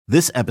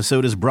This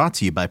episode is brought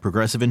to you by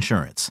Progressive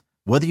Insurance.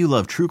 Whether you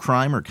love true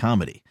crime or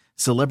comedy,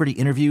 celebrity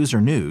interviews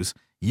or news,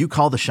 you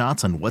call the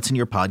shots on what's in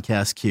your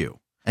podcast queue.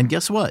 And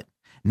guess what?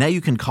 Now you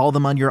can call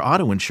them on your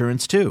auto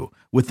insurance too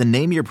with the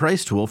Name Your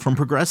Price tool from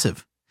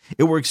Progressive.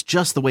 It works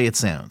just the way it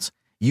sounds.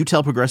 You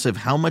tell Progressive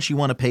how much you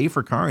want to pay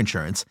for car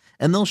insurance,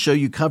 and they'll show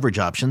you coverage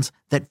options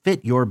that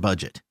fit your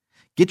budget.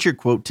 Get your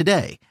quote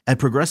today at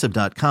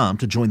Progressive.com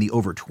to join the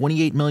over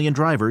 28 million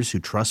drivers who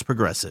trust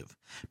Progressive.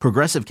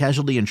 Progressive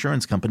Casualty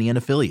Insurance Company and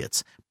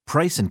Affiliates.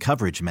 Price and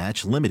coverage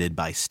match limited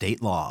by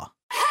state law.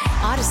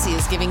 Odyssey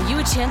is giving you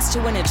a chance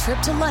to win a trip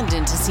to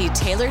London to see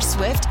Taylor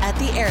Swift at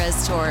the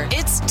Eras Tour.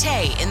 It's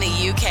Tay in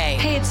the UK.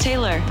 Hey, it's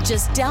Taylor.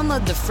 Just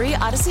download the free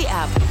Odyssey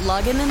app,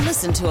 log in and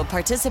listen to a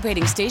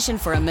participating station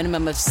for a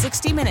minimum of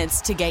 60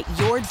 minutes to get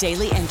your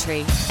daily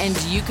entry. And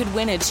you could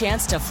win a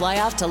chance to fly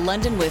off to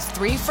London with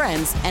 3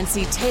 friends and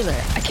see Taylor.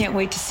 I can't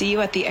wait to see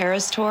you at the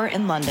Eras Tour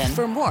in London.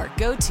 For more,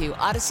 go to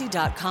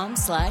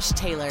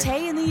odyssey.com/Taylor.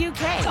 Tay in the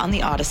UK. It's on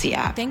the Odyssey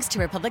app. Thanks to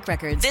Republic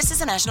Records. This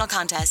is a national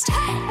contest.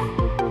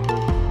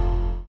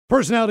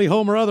 Personality,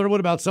 home or other.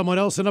 What about someone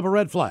else? Send up a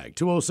red flag.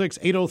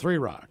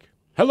 206-803-ROCK.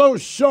 Hello,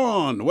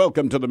 Sean.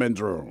 Welcome to the men's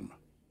room.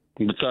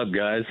 What's up,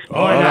 guys?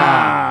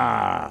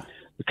 Hola.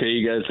 Okay,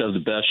 you guys have the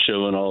best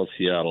show in all of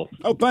Seattle.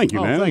 Oh, thank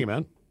you, man. Thank you,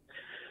 man.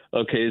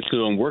 Okay,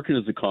 so I'm working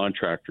as a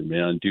contractor,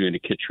 man, doing a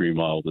kitchen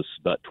remodel. This is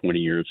about 20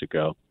 years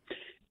ago.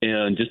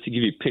 And just to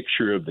give you a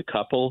picture of the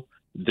couple,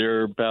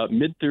 they're about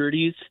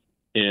mid-30s,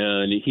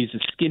 and he's a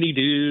skinny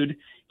dude.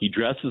 He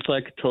dresses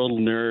like a total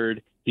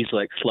nerd. He's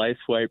like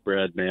sliced white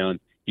bread, man.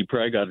 He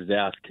probably got his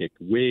ass kicked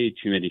way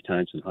too many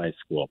times in high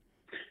school.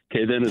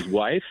 Okay, then his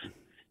wife,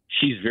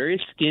 she's very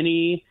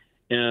skinny,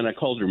 and I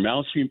called her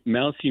Mousy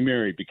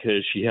Mary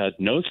because she had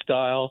no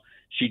style.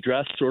 She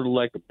dressed sort of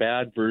like a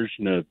bad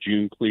version of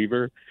June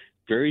Cleaver.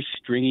 Very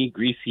stringy,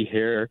 greasy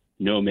hair,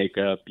 no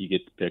makeup. You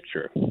get the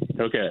picture.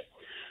 Okay,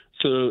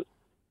 so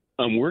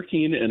I'm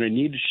working, and I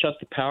need to shut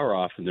the power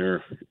off, and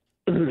they're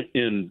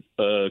in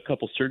a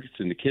couple circuits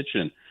in the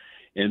kitchen,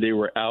 and they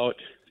were out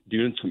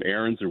doing some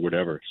errands or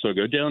whatever. So I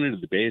go down into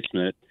the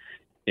basement,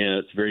 and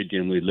it's very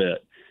dimly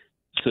lit.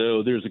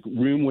 So there's a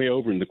room way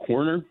over in the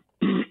corner.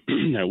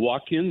 I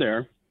walk in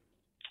there,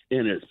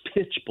 and it's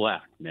pitch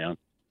black, man.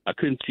 I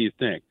couldn't see a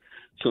thing.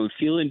 So I'm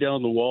feeling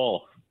down the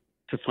wall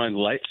to find the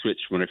light switch.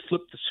 When I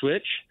flip the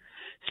switch,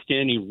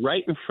 standing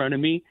right in front of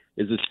me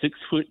is a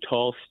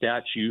 6-foot-tall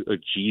statue of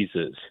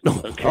Jesus.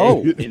 Okay?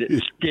 Oh. And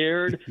it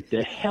scared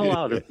the hell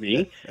out of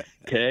me.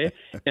 Okay?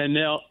 And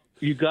now,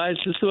 you guys,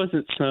 this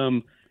wasn't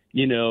some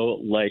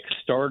like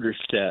starter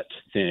set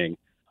thing.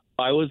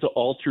 I was an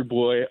altar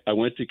boy. I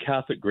went to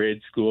Catholic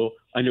grade school.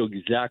 I know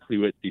exactly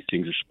what these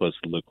things are supposed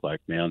to look like,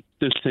 man.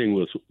 This thing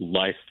was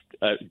life,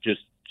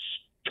 just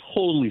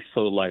totally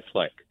so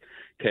lifelike.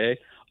 Okay?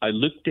 I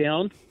look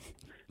down.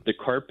 The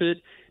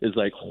carpet is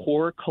like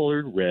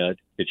horror-colored red.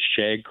 It's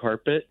shag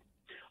carpet.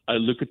 I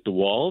look at the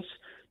walls.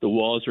 The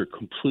walls are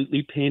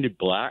completely painted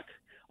black.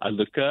 I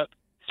look up.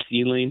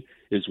 Ceiling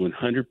is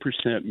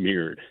 100%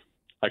 mirrored.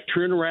 I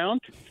turn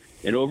around.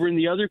 And over in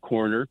the other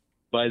corner,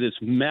 by this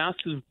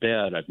massive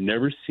bed, I've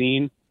never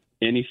seen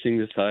anything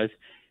this size,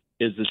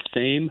 is the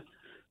same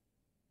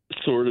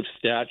sort of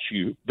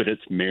statue, but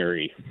it's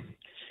Mary.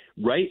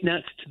 Right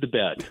next to the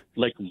bed,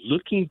 like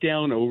looking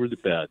down over the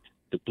bed,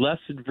 the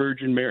Blessed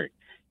Virgin Mary.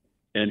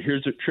 And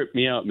here's what tripped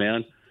me out,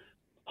 man.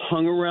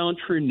 Hung around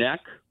her neck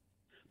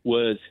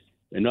was,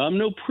 and I'm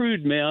no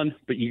prude, man,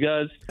 but you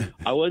guys,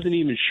 I wasn't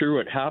even sure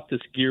what half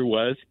this gear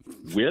was.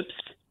 Whips,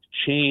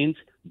 chains,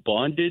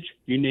 bondage,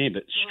 you name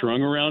it,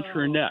 strung around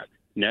her neck,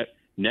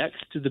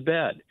 next to the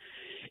bed.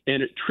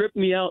 And it tripped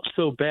me out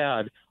so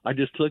bad, I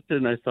just looked at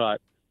it and I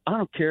thought, I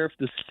don't care if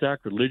this is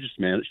sacrilegious,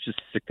 man. It's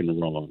just sick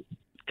and wrong.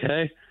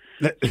 Okay?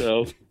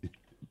 So,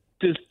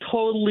 just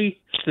totally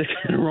sick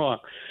and wrong.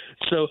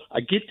 So I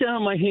get down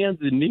on my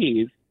hands and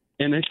knees,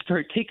 and I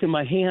start taking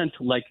my hand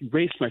to, like,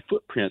 erase my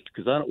footprints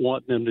because I don't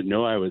want them to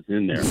know I was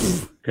in there.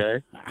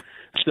 Okay?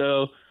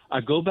 So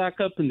I go back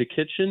up in the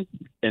kitchen,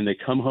 and they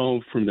come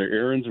home from their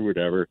errands or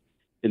whatever,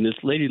 and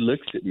this lady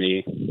looks at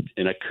me,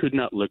 and I could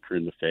not look her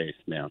in the face,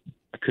 man.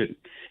 I couldn't.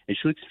 And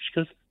she looks at me, she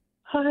goes,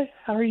 "Hi,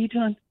 how are you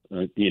doing?"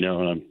 And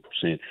I'm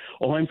saying,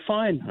 "Oh, I'm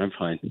fine. I'm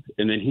fine."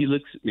 And then he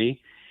looks at me,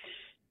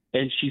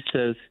 and she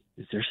says,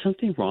 "Is there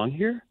something wrong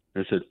here?"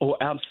 And I said, "Oh,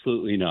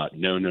 absolutely not.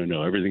 No.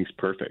 Everything's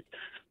perfect."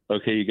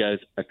 Okay, you guys,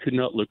 I could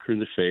not look her in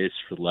the face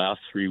for the last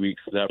 3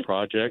 weeks of that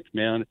project,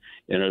 man.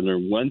 And I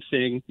learned one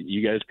thing that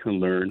you guys can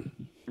learn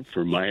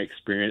from my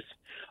experience.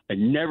 I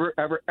never,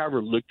 ever,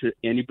 ever looked at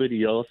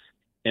anybody else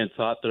and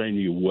thought that I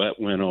knew what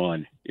went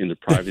on in the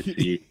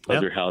privacy of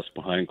their house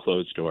behind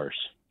closed doors.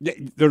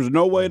 There's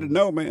no way to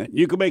know, man.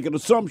 You can make an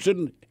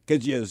assumption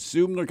because you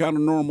assume they're kind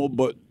of normal,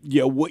 but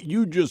yeah, what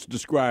you just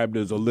described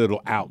is a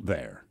little out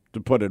there, to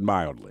put it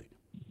mildly.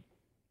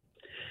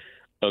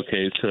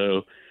 Okay,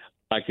 so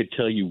I could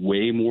tell you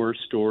way more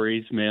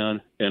stories, man,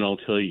 and I'll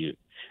tell you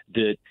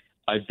that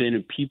I've been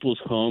in people's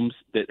homes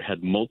that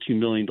had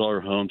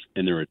multi-million-dollar homes,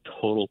 and they're a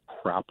total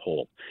crap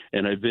hole.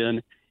 And I've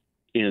been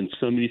in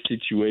so many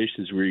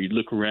situations where you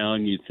look around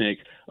and you think,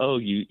 oh,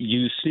 you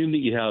assume that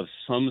you have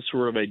some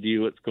sort of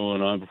idea what's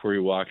going on before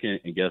you walk in,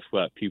 and guess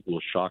what? People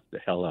will shock the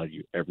hell out of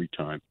you every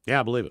time. Yeah,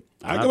 I believe it.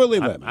 I can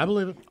believe that. I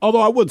believe it.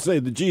 Although I would say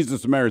the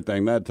Jesus and Mary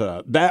thing,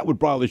 that would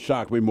probably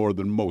shock me more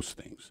than most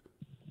things.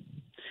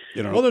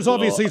 You know, Well, there's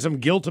obviously some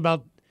guilt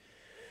about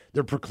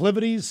their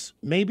proclivities,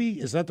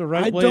 maybe? Is that the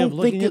right way of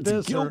looking at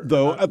this? I don't think it's guilt,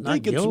 though. I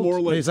think it's more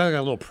like... Is that like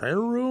a little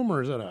prayer room,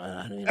 or is that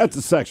a... That's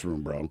a sex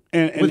room, bro.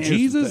 And With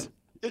Jesus?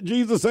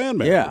 Jesus and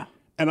Mary. Yeah.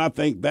 And I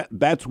think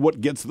that's what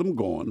gets them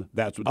going.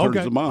 That's what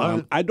turns them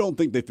on. I don't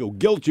think they feel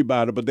guilty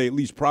about it, but they at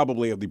least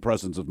probably have the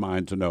presence of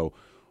mind to know,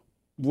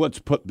 let's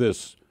put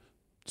this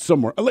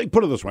somewhere. Like,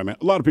 put it this way, man.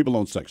 A lot of people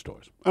own sex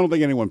toys. I don't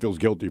think anyone feels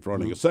guilty for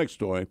owning a sex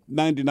toy.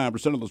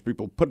 99% of those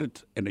people put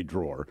it in a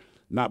drawer,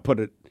 not put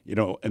it,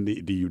 in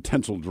the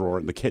utensil drawer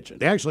in the kitchen.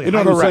 They actually, you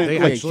know what I'm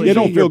saying? You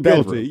don't feel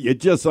guilty. bedroom. You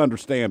just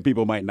understand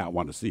people might not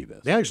want to see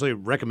this. They actually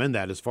recommend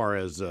that, as far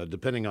as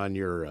depending on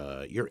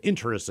your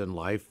interests in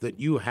life, that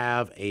you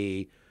have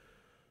a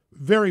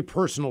very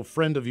personal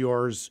friend of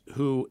yours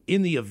who,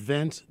 in the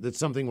event that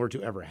something were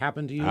to ever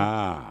happen to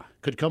you,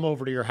 could come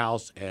over to your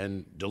house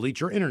and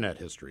delete your internet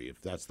history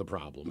if that's the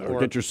problem.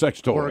 Or get your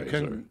sex toys.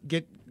 Or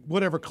get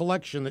whatever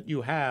collection that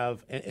you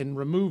have and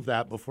remove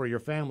that before your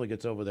family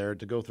gets over there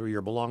to go through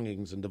your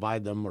belongings and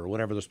divide them or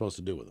whatever they're supposed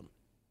to do with them.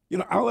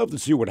 I'll have to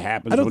see what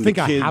happens. I don't when think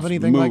the I kids have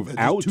anything move like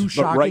that. out. It's too but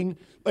shocking.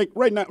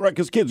 Right now,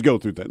 because kids go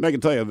through things. And I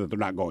can tell you that they're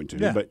not going to,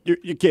 Yeah. but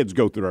your kids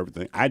go through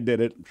everything. I did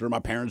it. I'm sure my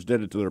parents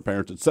did it to their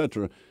parents,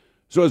 etc.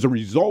 So as a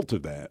result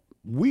of that,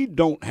 we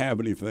don't have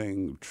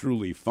anything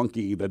truly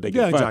funky that they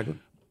can find. Exactly.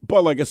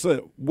 But like I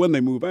said, when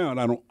they move out,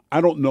 I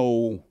don't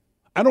know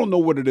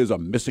what it is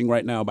I'm missing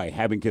right now by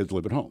having kids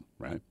live at home,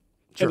 right?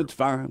 Sure. And it's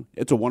fine.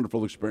 It's a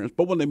wonderful experience.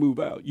 But when they move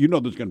out, there's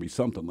going to be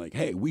something like,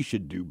 hey, we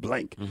should do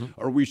blank,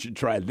 or we should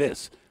try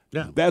this.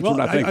 Yeah. That's when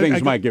I think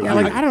things might get Yeah,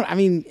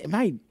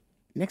 weird.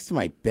 next to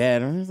my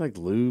bed, there's like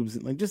lubes,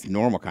 and like just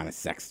normal kind of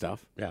sex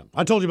stuff. Yeah.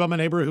 I told you about my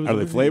neighbor who's Are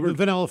they flavored?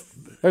 vanilla.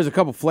 There's a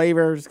couple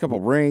flavors, a couple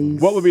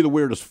rings. What would be the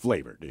weirdest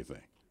flavor, do you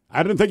think?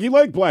 I didn't think you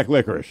liked black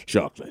licorice.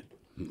 Chocolate.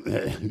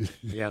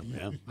 Yeah.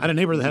 I had a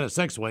neighbor that had a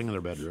sex swing in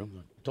their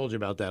bedroom. I told you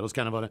about that. It was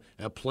kind of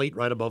a plate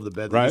right above the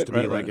bed that used to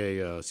be like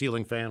a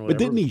ceiling fan. Whatever. But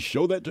didn't he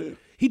show that to you?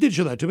 He did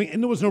show that to me,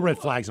 and there was no red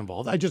flags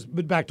involved.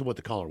 But back to what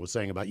the caller was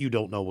saying about you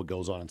don't know what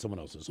goes on in someone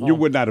else's home. You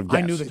would not have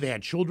guessed. I knew that they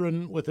had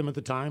children with them at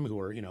the time who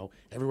were,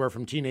 everywhere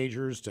from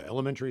teenagers to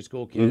elementary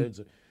school kids.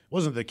 It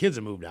wasn't the kids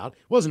that moved out.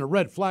 It wasn't a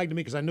red flag to me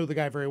because I knew the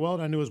guy very well,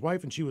 and I knew his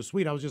wife, and she was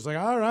sweet. I was just like,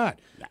 all right.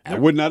 I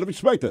would not have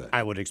expected that.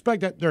 I would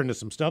expect that. They're into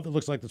some stuff. It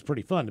looks like that's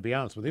pretty fun, to be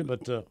honest with you.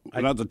 But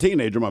When I was a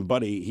teenager, my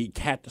buddy, he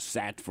cat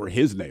sat for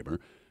his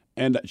neighbor,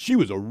 and she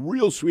was a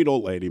real sweet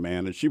old lady,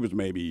 man, and she was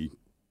maybe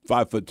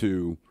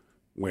 5'2",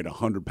 weighed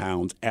 100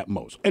 pounds at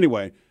most.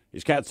 Anyway,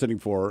 his cat sitting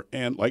for her,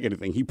 and like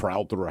anything, he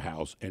prowled through her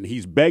house, and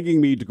he's begging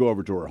me to go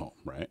over to her home,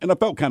 right? And I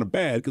felt kind of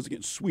bad because,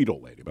 again, sweet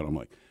old lady, but I'm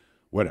like,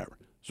 whatever.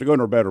 So I go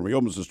in her bedroom, he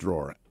opens this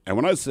drawer, and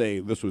when I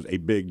say this was a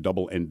big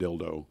double-end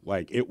dildo,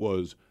 like it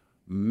was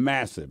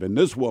massive. And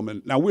this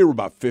woman, now we were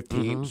about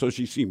 15, so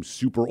she seemed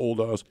super old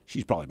to us.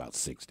 She's probably about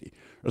 60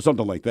 or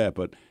something like that,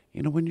 but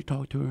when you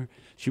talk to her,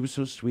 she was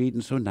so sweet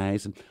and so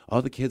nice, and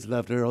all the kids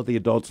loved her, all the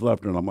adults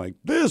loved her, and I'm like,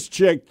 this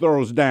chick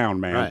throws down,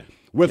 man. Right.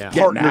 With Yeah.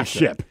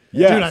 partnership.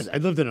 Yes. Dude, I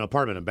lived in an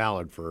apartment in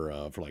Ballard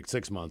for like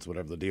 6 months,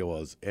 whatever the deal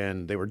was,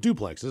 and they were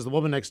duplexes. The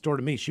woman next door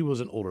to me, she was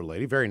an older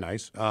lady, very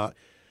nice.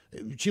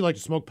 She liked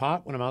to smoke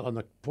pot when I'm out on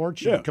the porch.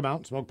 She'd come out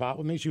and smoke pot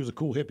with me. She was a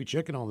cool hippie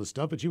chick and all this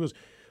stuff, but she was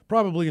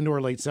probably into her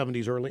late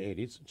 70s, early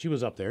 80s. She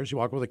was up there. She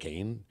walked with a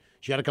cane.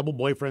 She had a couple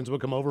boyfriends who would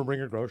come over and bring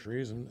her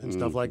groceries and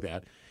stuff like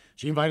that.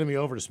 She invited me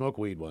over to smoke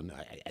weed one.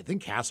 I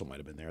think Castle might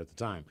have been there at the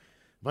time.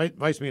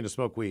 Invites me in to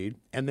smoke weed,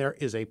 and there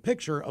is a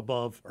picture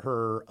above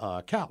her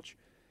couch,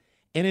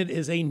 and it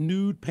is a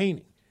nude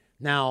painting.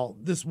 Now,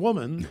 this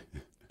woman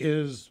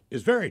is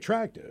very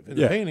attractive in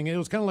the painting. It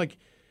was kind of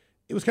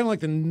like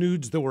the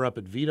nudes that were up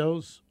at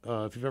Vito's.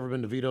 If you've ever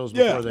been to Vito's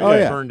before they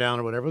got burned down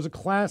or whatever, it was a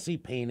classy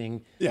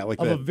painting like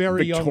of that a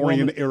very Victorian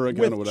young woman era kind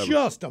with of whatever.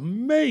 just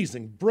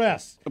amazing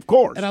breasts. Of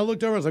course. And I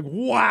looked over, I was like,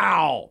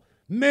 wow,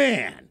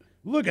 man,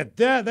 look at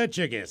that. That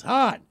chick is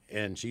hot.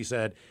 And she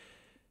said,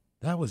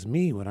 that was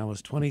me when I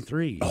was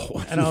 23.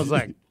 And I was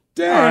like,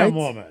 damn,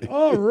 woman.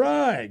 All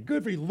right.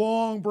 Good for you.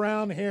 Long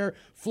brown hair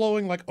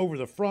flowing like over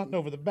the front and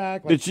over the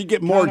back. Like, Did she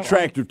get more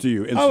attractive to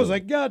you instantly? I was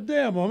like, God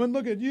damn, woman,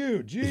 look at you.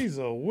 Jeez,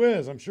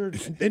 whiz. I'm sure.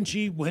 Then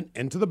she went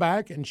into the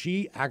back and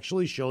she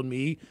actually showed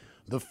me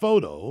the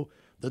photo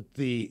that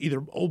the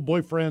either old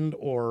boyfriend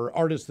or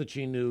artist that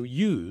she knew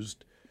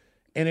used.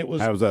 And it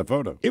was. How was that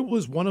photo? It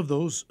was one of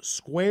those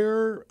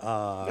square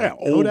old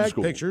Kodak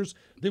school pictures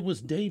that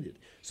was dated.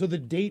 So the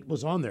date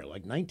was on there,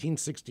 like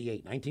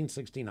 1968,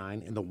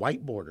 1969, in the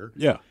white border.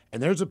 Yeah.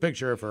 And there's a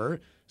picture of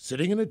her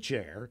sitting in a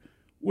chair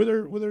with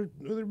her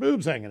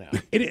boobs hanging out.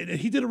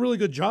 He did a really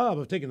good job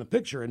of taking the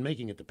picture and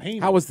making it the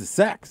painting. How was the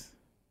sex?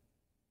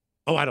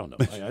 Oh, I don't know.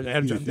 I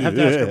have to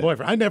ask her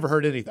boyfriend. I never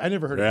heard anything. I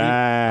never heard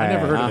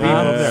of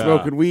people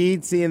smoking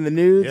weed, seeing the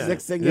news. Yeah.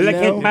 Next thing you Look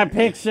know, at my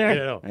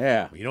picture.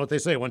 yeah, You know what they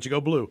say? Once you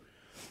go blue.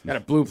 got a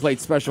blue plate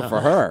special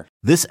for her.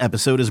 This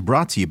episode is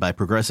brought to you by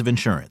Progressive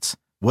Insurance.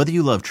 Whether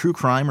you love true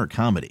crime or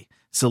comedy,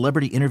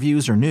 celebrity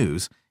interviews or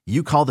news,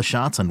 you call the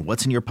shots on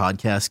what's in your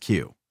podcast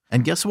queue.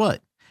 And guess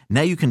what?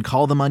 Now you can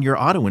call them on your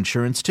auto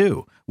insurance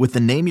too with the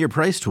Name Your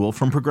Price tool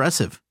from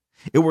Progressive.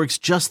 It works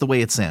just the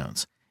way it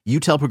sounds. You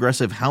tell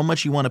Progressive how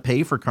much you want to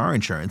pay for car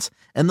insurance,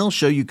 and they'll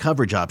show you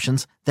coverage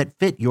options that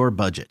fit your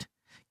budget.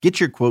 Get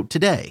your quote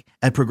today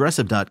at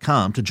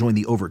Progressive.com to join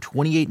the over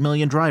 28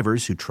 million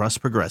drivers who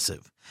trust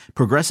Progressive.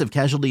 Progressive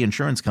Casualty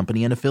Insurance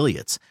Company and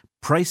Affiliates.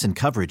 Price and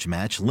coverage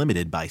match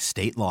limited by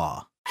state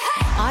law.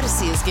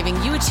 Odyssey is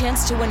giving you a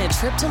chance to win a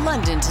trip to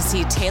London to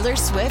see Taylor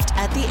Swift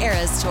at the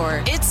Eras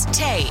Tour. It's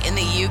Tay in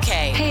the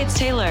UK. Hey, it's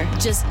Taylor.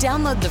 Just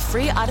download the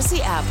free Odyssey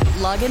app,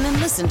 log in and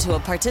listen to a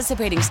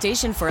participating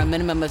station for a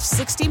minimum of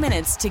 60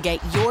 minutes to get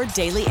your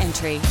daily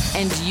entry.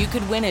 And you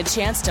could win a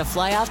chance to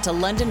fly off to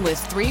London with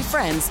 3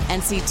 friends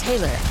and see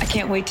Taylor. I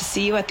can't wait to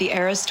see you at the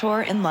Eras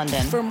Tour in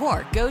London. For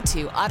more, go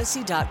to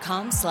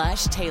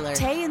odyssey.com/Taylor.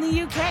 Tay in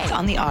the UK.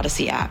 On the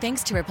Odyssey app.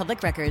 Thanks to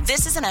Republic Records.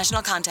 This is a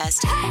national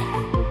contest.